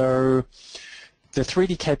can. So the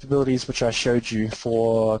 3D capabilities which I showed you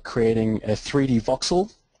for creating a 3D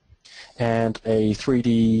voxel and a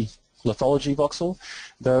 3D lithology voxel,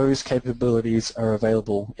 those capabilities are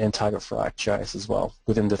available in Target for ArcGIS as well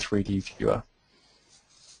within the 3D viewer.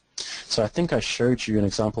 So I think I showed you an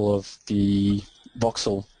example of the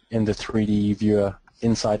voxel in the 3D viewer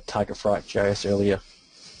inside Target for ArcGIS earlier.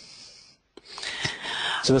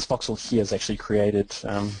 So this voxel here is actually created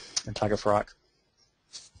in Target for Arc.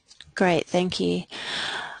 Great, thank you.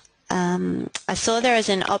 I saw there is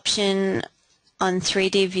an option on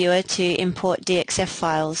 3D Viewer to import DXF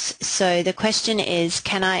files. So the question is,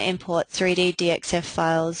 can I import 3D DXF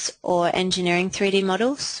files or engineering 3D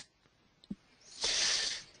models?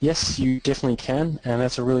 Yes, you definitely can, and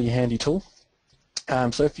that's a really handy tool.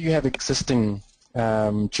 So if you have existing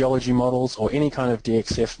geology models or any kind of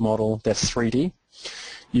DXF model that's 3D,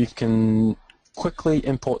 you can quickly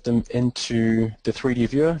import them into the 3D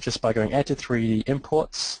viewer just by going Add to 3D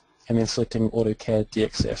Imports and then selecting AutoCAD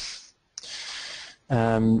DXF.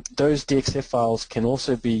 Those DXF files can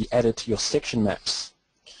also be added to your section maps.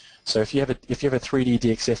 So if you have a 3D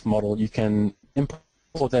DXF model, you can import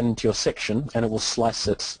that into your section and it will slice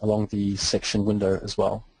it along the section window as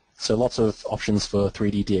well. So lots of options for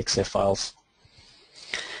 3D DXF files.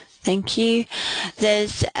 Thank you.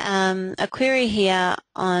 There's a query here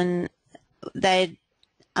on they'd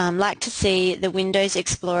like to see the Windows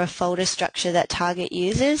Explorer folder structure that Target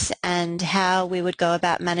uses and how we would go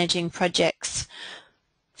about managing projects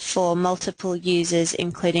for multiple users,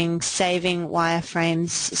 including saving wireframes,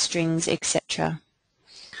 strings, etc.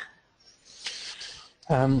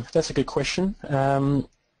 That's a good question.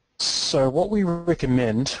 So what we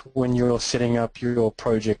recommend when you're setting up your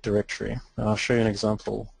project directory, I'll show you an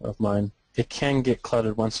example of mine. It can get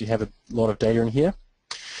cluttered once you have a lot of data in here.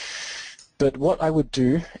 But what I would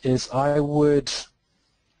do is I would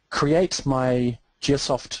create my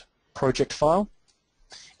Geosoft project file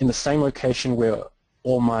in the same location where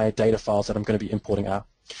all my data files that I'm going to be importing are.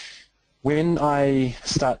 When I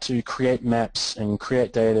start to create maps and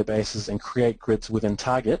create databases and create grids within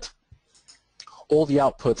Target, all the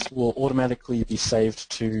outputs will automatically be saved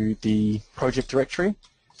to the project directory.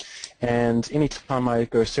 And anytime I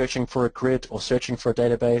go searching for a grid or searching for a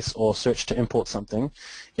database or search to import something,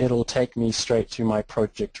 it'll take me straight to my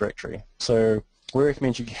project directory. So we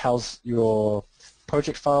recommend you house your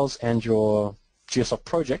project files and your Geosoft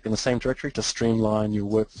project in the same directory to streamline your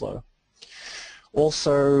workflow.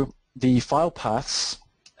 Also, the file paths,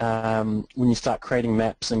 when you start creating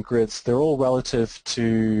maps and grids, they're all relative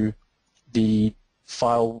to the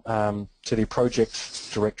file, to the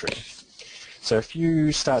project directory. So if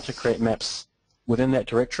you start to create maps within that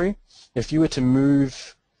directory, if you were to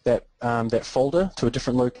move that, that folder to a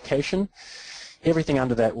different location, everything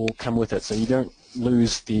under that will come with it, so you don't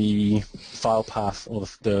lose the file path or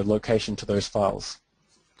the location to those files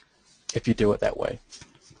if you do it that way.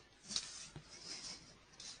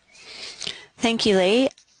 Thank you, Lee.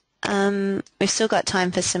 We've still got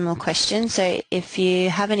time for some more questions, so if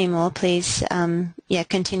you have any more, please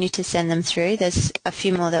continue to send them through. There's a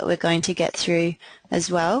few more that we're going to get through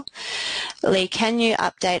as well. Lee, can you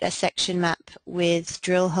update a section map with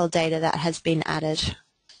drill hole data that has been added?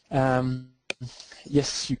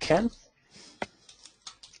 Yes, you can.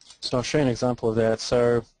 So I'll show you an example of that.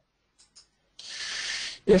 So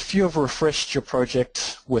if you've refreshed your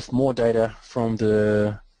project with more data from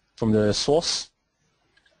the source,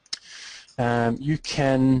 you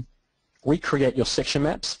can recreate your section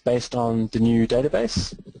maps based on the new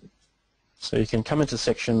database. So you can come into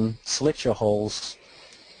section, select your holes,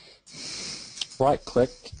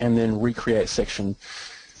 right-click, and then recreate section.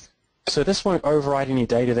 So this won't override any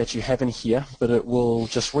data that you have in here, but it will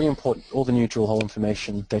just re-import all the new drill hole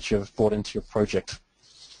information that you've brought into your project.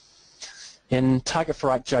 In Target for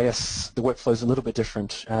ArcGIS, the workflow is a little bit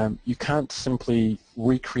different. You can't simply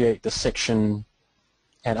recreate the section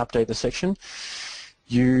and update the section.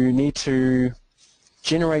 You need to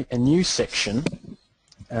generate a new section,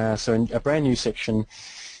 so a brand new section,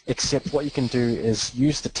 except what you can do is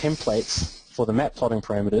use the templates for the map plotting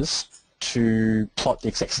parameters to plot the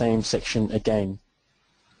exact same section again.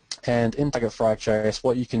 And in Target for ArcGIS,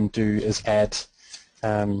 what you can do is add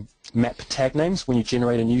map tag names when you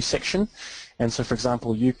generate a new section. And so, for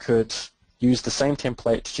example, you could use the same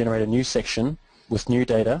template to generate a new section with new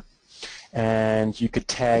data, and you could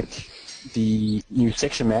tag the new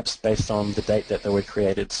section maps based on the date that they were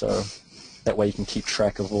created. So that way you can keep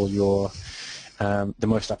track of all your the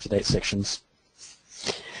most up-to-date sections.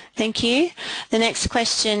 Thank you. The next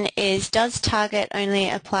question is, does Target only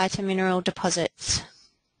apply to mineral deposits?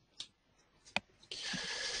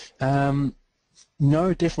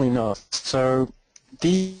 No, definitely not. So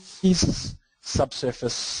these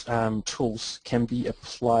subsurface tools can be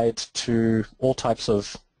applied to all types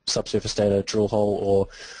of subsurface data, drill hole or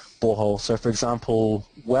borehole. So for example,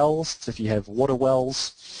 wells, if you have water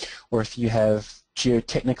wells, or if you have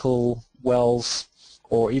geotechnical wells,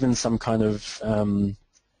 or even some kind of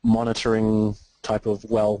monitoring type of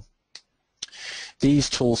well, these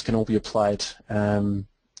tools can all be applied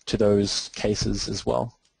to those cases as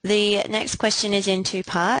well. The next question is in two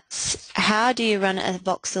parts. How do you run a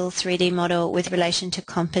voxel 3D model with relation to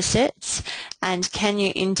composites? And can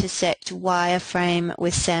you intersect wireframe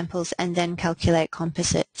with samples and then calculate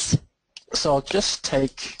composites? So I'll just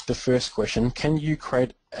take the first question. Can you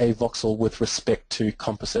create a voxel with respect to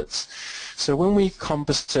composites? So when we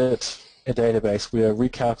composite a database, we are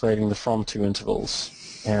recalculating the from-to intervals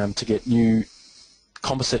to get new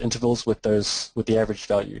composite intervals with the average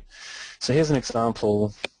value. So here's an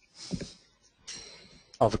example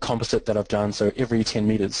of a composite that I've done, so every 10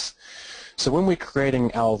 meters. So when we're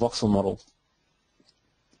creating our voxel model,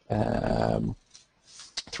 3D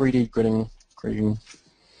gridding,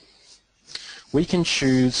 we can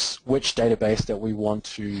choose which database that we want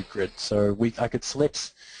to grid. So I could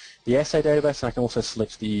select the assay database, and I can also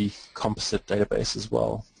select the composite database as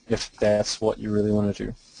well, if that's what you really want to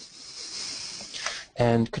do.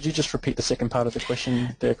 And could you just repeat the second part of the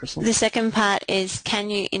question there, Crystal? The second part is, can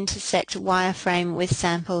you intersect wireframe with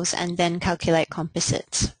samples and then calculate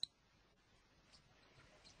composites?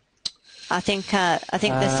 I think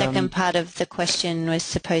the second part of the question was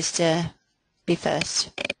supposed to be first.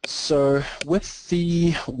 So with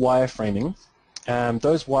the wireframing,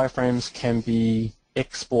 those wireframes can be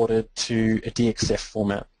exported to a DXF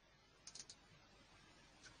format.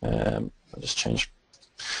 I'll just change.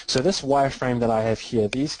 So this wireframe that I have here,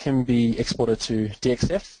 these can be exported to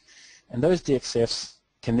DXF, and those DXFs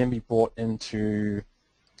can then be brought into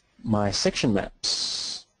my section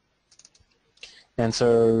maps. And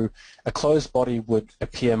so a closed body would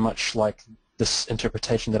appear much like this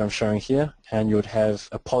interpretation that I'm showing here, and you would have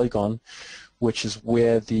a polygon, which is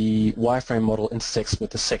where the wireframe model intersects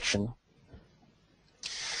with the section.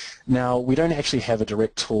 Now, we don't actually have a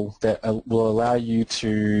direct tool that will allow you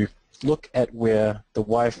to look at where the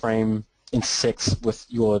wireframe intersects with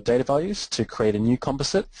your data values to create a new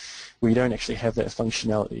composite. We don't actually have that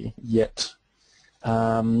functionality yet.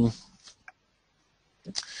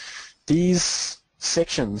 These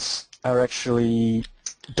sections are actually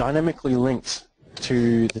dynamically linked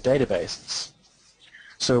to the databases.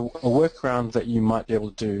 So a workaround that you might be able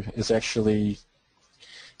to do is actually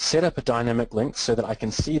set up a dynamic link so that I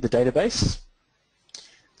can see the database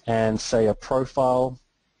and say a profile.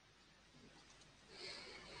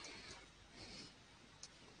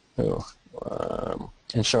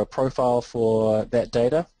 And show a profile for that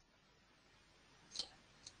data.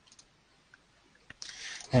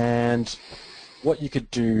 And what you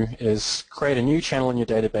could do is create a new channel in your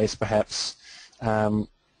database, perhaps.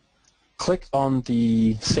 Click on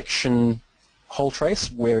the section hole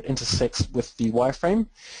trace where it intersects with the wireframe,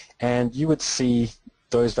 and you would see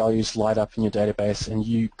those values light up in your database, and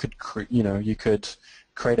you could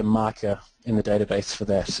create a marker in the database for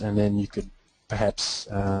that, and then you could perhaps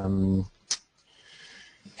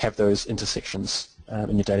have those intersections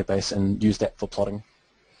in your database and use that for plotting.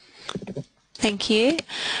 Thank you.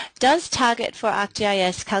 Does Target for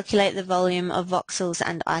ArcGIS calculate the volume of voxels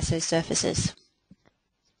and isosurfaces?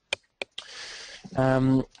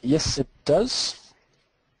 Yes, it does.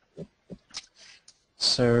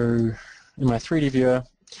 So in my 3D viewer,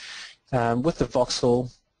 with the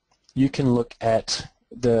voxel, you can look at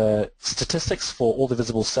the statistics for all the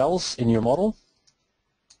visible cells in your model.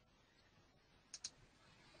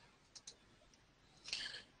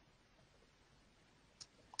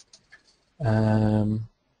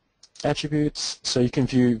 Attributes, so you can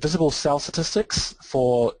view visible cell statistics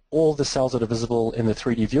for all the cells that are visible in the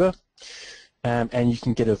 3D viewer, and you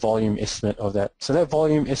can get a volume estimate of that. So that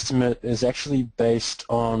volume estimate is actually based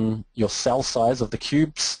on your cell size of the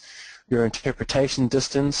cubes, your interpretation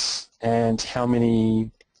distance, and how many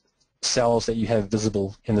cells that you have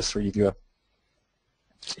visible in this 3D viewer.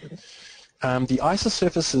 The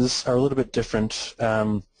isosurfaces are a little bit different.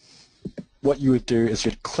 What you would do is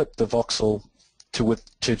you'd clip the voxel to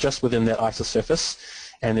just within that isosurface,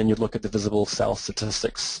 and then you'd look at the visible cell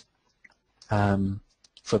statistics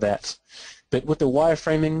for that. But with the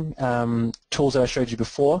wireframing tools that I showed you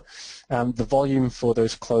before, the volume for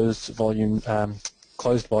those closed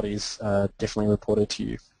bodies definitely reported to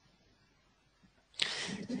you.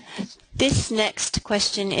 This next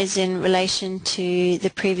question is in relation to the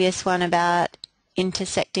previous one about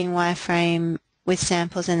intersecting wireframe with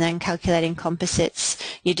samples and then calculating composites.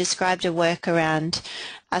 You described a workaround.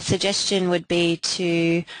 A suggestion would be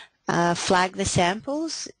to flag the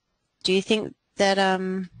samples. Do you think that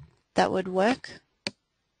that would work?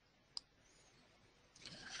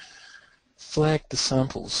 Flag the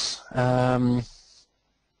samples.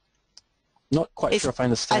 Not quite sure if I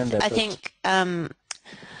understand that. I think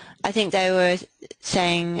I think they were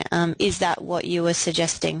saying, is that what you were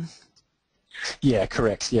suggesting? Yeah,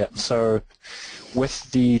 correct. Yeah. So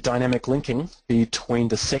with the dynamic linking between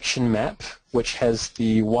the section map, which has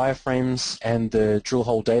the wireframes and the drill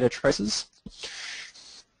hole data traces,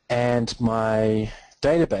 and my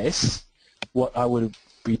database, what I would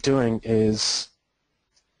be doing is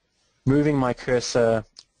moving my cursor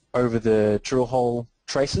over the drill hole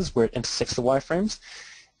traces where it intersects the wireframes,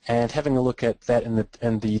 and having a look at that in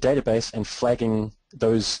the database and flagging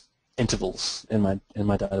those intervals in my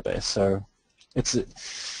database. So it's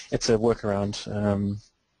a workaround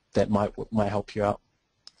that might help you out.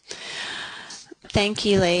 Thank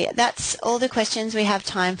you, Lee. That's all the questions we have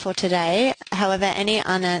time for today. However, any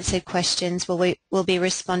unanswered questions will be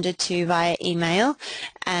responded to via email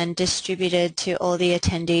and distributed to all the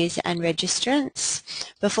attendees and registrants.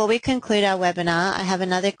 Before we conclude our webinar, I have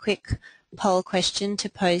another quick poll question to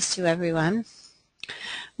pose to everyone.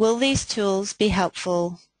 Will these tools be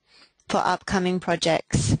helpful for upcoming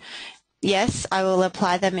projects? Yes, I will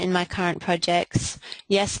apply them in my current projects.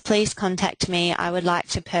 Yes, please contact me. I would like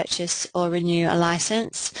to purchase or renew a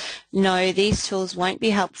license. No, these tools won't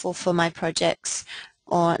be helpful for my projects,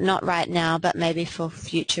 or not right now, but maybe for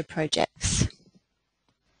future projects.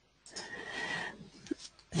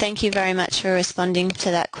 Thank you very much for responding to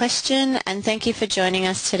that question, and thank you for joining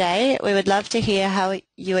us today. We would love to hear how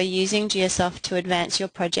you are using Geosoft to advance your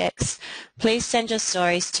projects. Please send your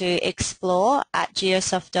stories to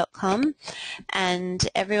explore@geosoft.com, and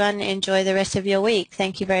everyone enjoy the rest of your week.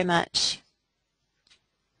 Thank you very much.